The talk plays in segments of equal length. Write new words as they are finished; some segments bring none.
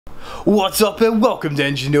What's up and welcome to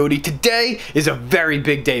Ingenuity. Today is a very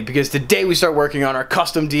big day because today we start working on our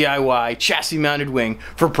custom DIY chassis mounted wing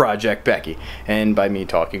for Project Becky. And by me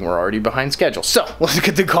talking, we're already behind schedule. So let's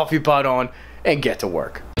get the coffee pot on and get to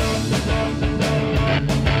work.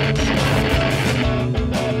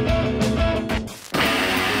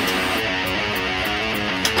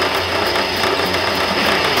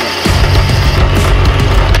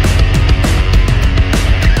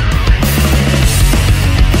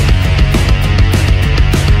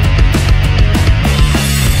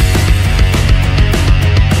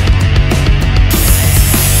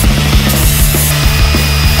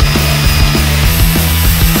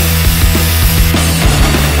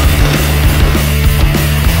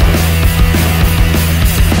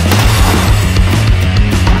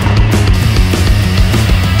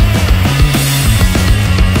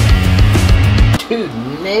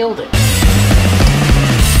 Nailed it.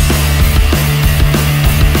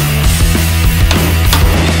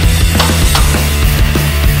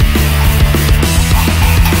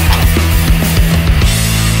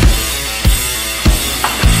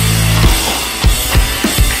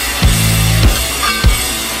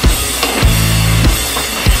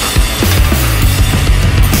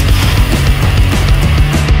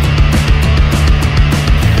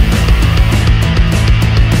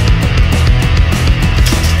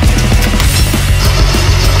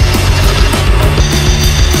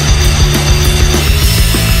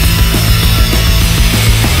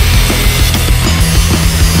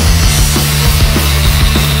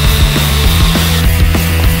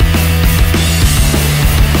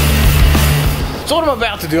 So what I'm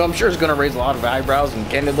about to do, I'm sure it's going to raise a lot of eyebrows, and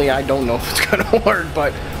candidly, I don't know if it's going to work,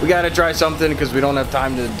 but we got to try something because we don't have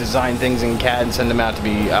time to design things in CAD and send them out to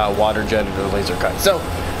be water jetted or laser cut. So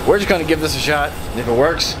we're just going to give this a shot. If it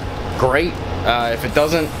works, great. If it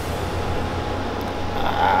doesn't,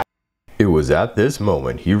 It was at this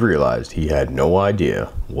moment he realized he had no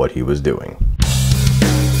idea what he was doing.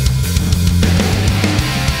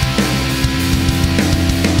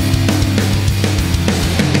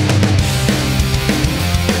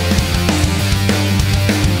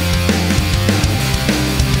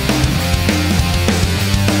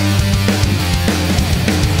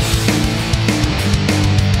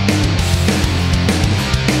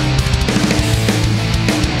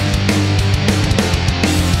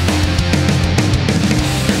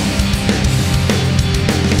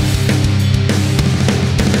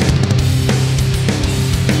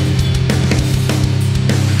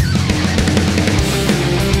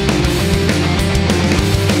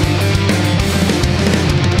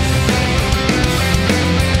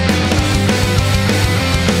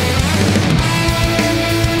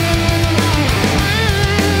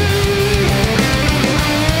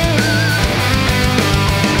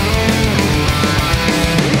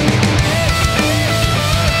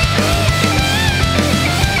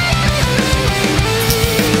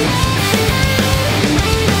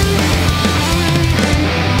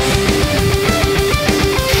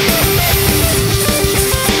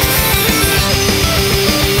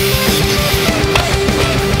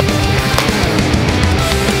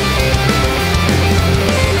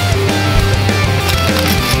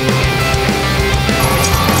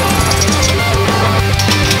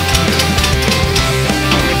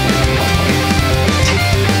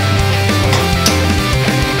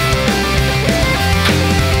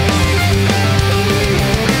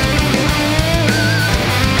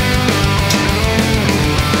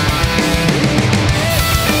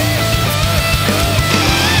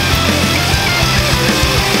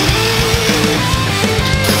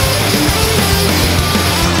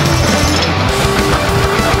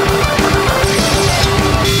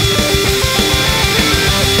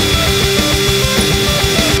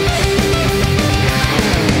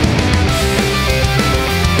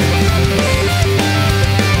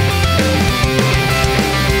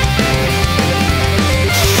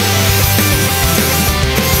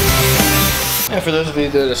 and for those of you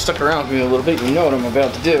that have stuck around with me a little bit, you know what I'm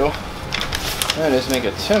about to do. That is make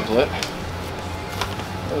a template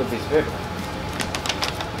of a piece of paper.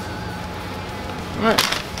 Alright,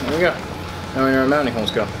 there we go. Now we know where our mounting holes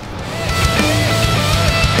go.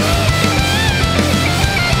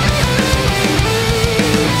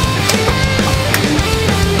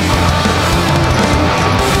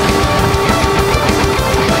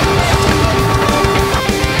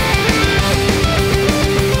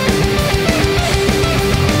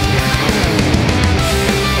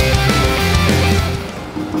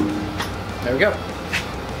 There we go.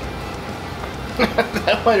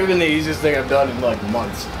 That might have been the easiest thing I've done in like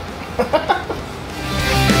months.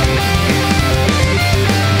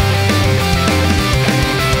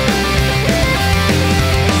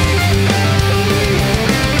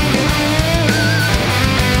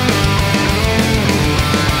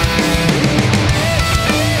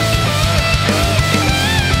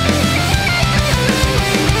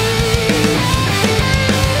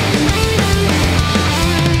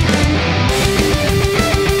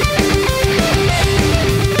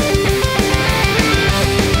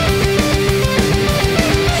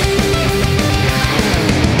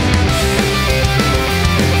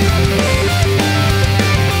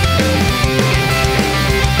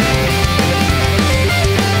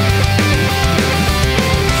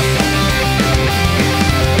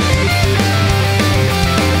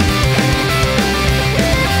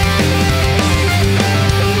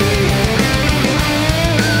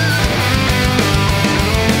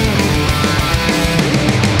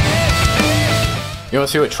 want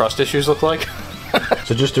to see what trust issues look like?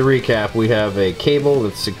 So just to recap, we have a cable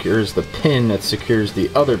that secures the pin that secures the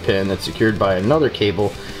other pin that's secured by another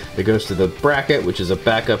cable that goes to the bracket, which is a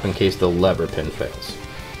backup in case the lever pin fails.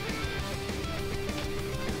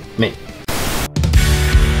 Me.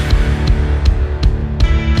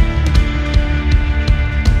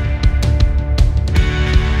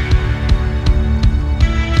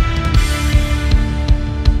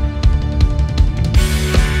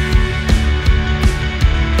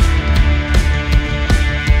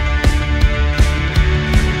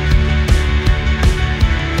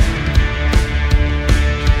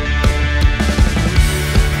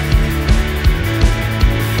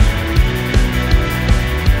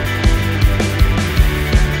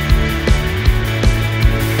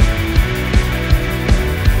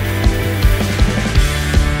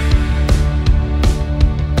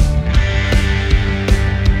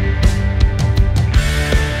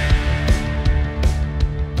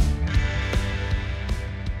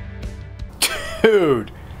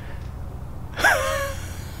 Dude,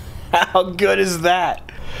 how good is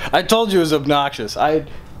that? I told you it was obnoxious. I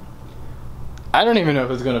don't even know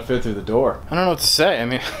if it's gonna fit through the door. I don't know what to say. I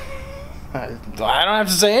mean, I don't have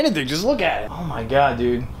to say anything. Just look at it. Oh my god,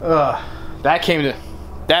 dude. That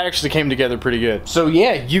actually came together pretty good. So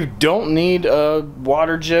yeah, you don't need a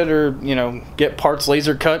water jet or, you know, get parts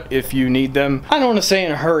laser cut if you need them. I don't want to say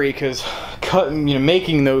in a hurry because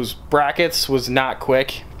making those brackets was not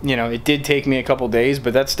quick. You know, it did take me a couple days,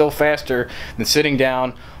 but that's still faster than sitting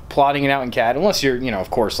down, plotting it out in CAD, unless you're, you know, of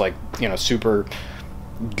course, like, you know, super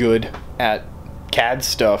good at CAD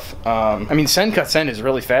stuff. I mean, send cut send is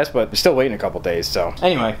really fast, but still waiting a couple days. So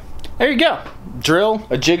anyway, there you go. Drill,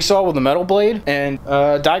 a jigsaw with a metal blade, and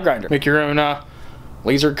a die grinder. Make your own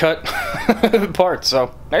laser cut parts.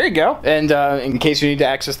 So there you go. And in case you need to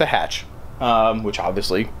access the hatch, which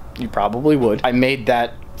obviously you probably would, I made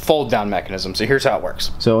that fold down mechanism. So here's how it works.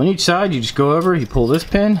 So on each side, you just go over, you pull this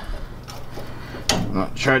pin. I'm gonna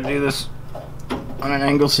try to do this on an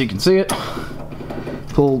angle so you can see it.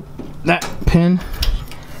 Pull that pin,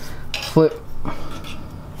 flip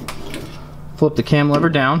the cam lever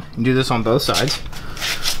down, and do this on both sides.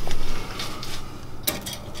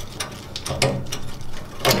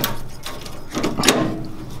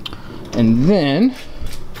 And then,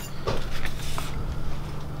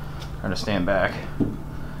 try to stand back.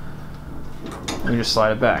 You just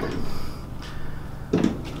slide it back.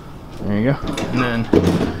 There you go. And then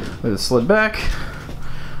with it slid back,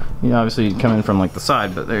 you know, obviously you come in from like the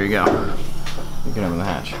side, but there you go. You can open the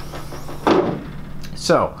hatch.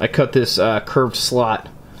 So I cut this curved slot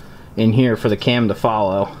in here for the cam to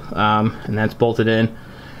follow, and that's bolted in,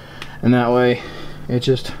 and that way it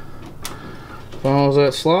just follows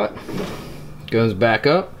that slot, goes back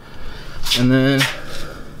up, and then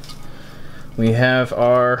we have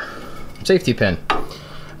our safety pin,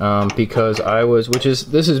 because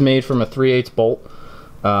this is made from a 3/8 bolt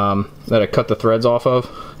that I cut the threads off of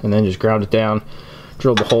and then just ground it down,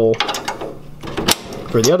 drilled the hole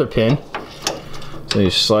for the other pin. So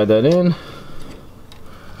you slide that in,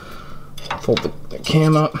 fold the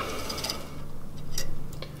cam up,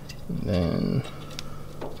 and then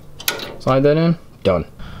slide that in, done.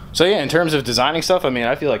 So yeah, in terms of designing stuff, I mean,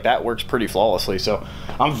 I feel like that works pretty flawlessly, so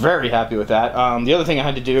I'm very happy with that. The other thing I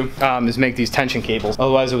had to do is make these tension cables.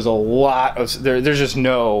 Otherwise, it was a lot of, there's just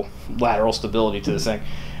no lateral stability to this thing.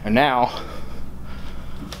 And now,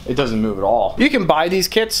 it doesn't move at all. You can buy these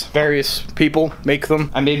kits. Various people make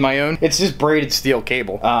them. I made my own. It's just braided steel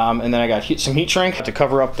cable. And then I got some heat shrink to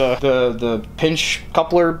cover up the pinch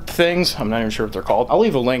coupler things. I'm not even sure what they're called. I'll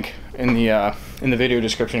leave a link in the video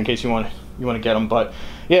description in case you want to get them. But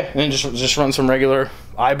yeah, and then just run some regular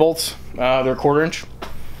eye bolts. They're 1/4 inch.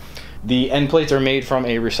 The end plates are made from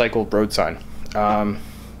a recycled road sign.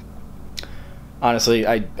 Honestly,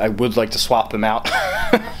 I would like to swap them out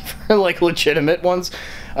for like legitimate ones.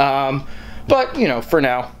 But you know, for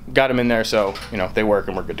now, got them in there, so you know they work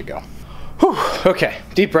and we're good to go. Whew, okay,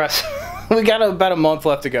 deep breaths. We got about a month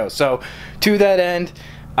left to go. So to that end,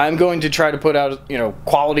 I'm going to try to put out, you know,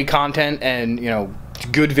 quality content and, you know,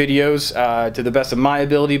 good videos to the best of my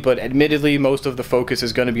ability, but admittedly most of the focus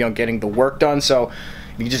is going to be on getting the work done. So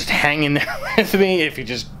if you just hang in there with me,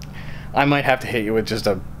 I might have to hit you with just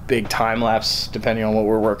a big time lapse depending on what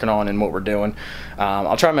we're working on and what we're doing.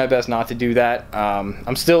 I'll try my best not to do that.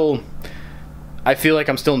 I feel like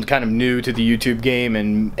I'm still kind of new to the YouTube game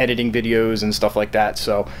and editing videos and stuff like that,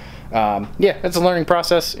 so yeah, it's a learning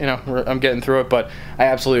process. You know, I'm getting through it, but I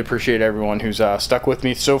absolutely appreciate everyone who's stuck with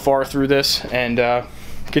me so far through this and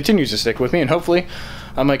continues to stick with me, and hopefully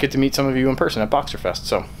I might get to meet some of you in person at Boxerfest.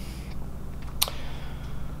 So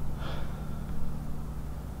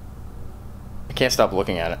can't stop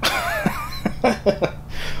looking at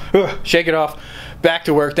it. Shake it off. Back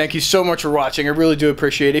to work. Thank you so much for watching. I really do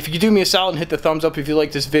appreciate it. If you could do me a solid and hit the thumbs up if you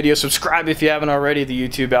like this video, subscribe if you haven't already. The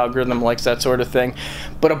YouTube algorithm likes that sort of thing.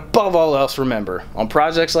 But above all else, remember, on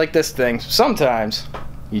projects like this thing, sometimes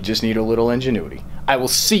you just need a little ingenuity. I will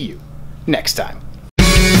see you next time.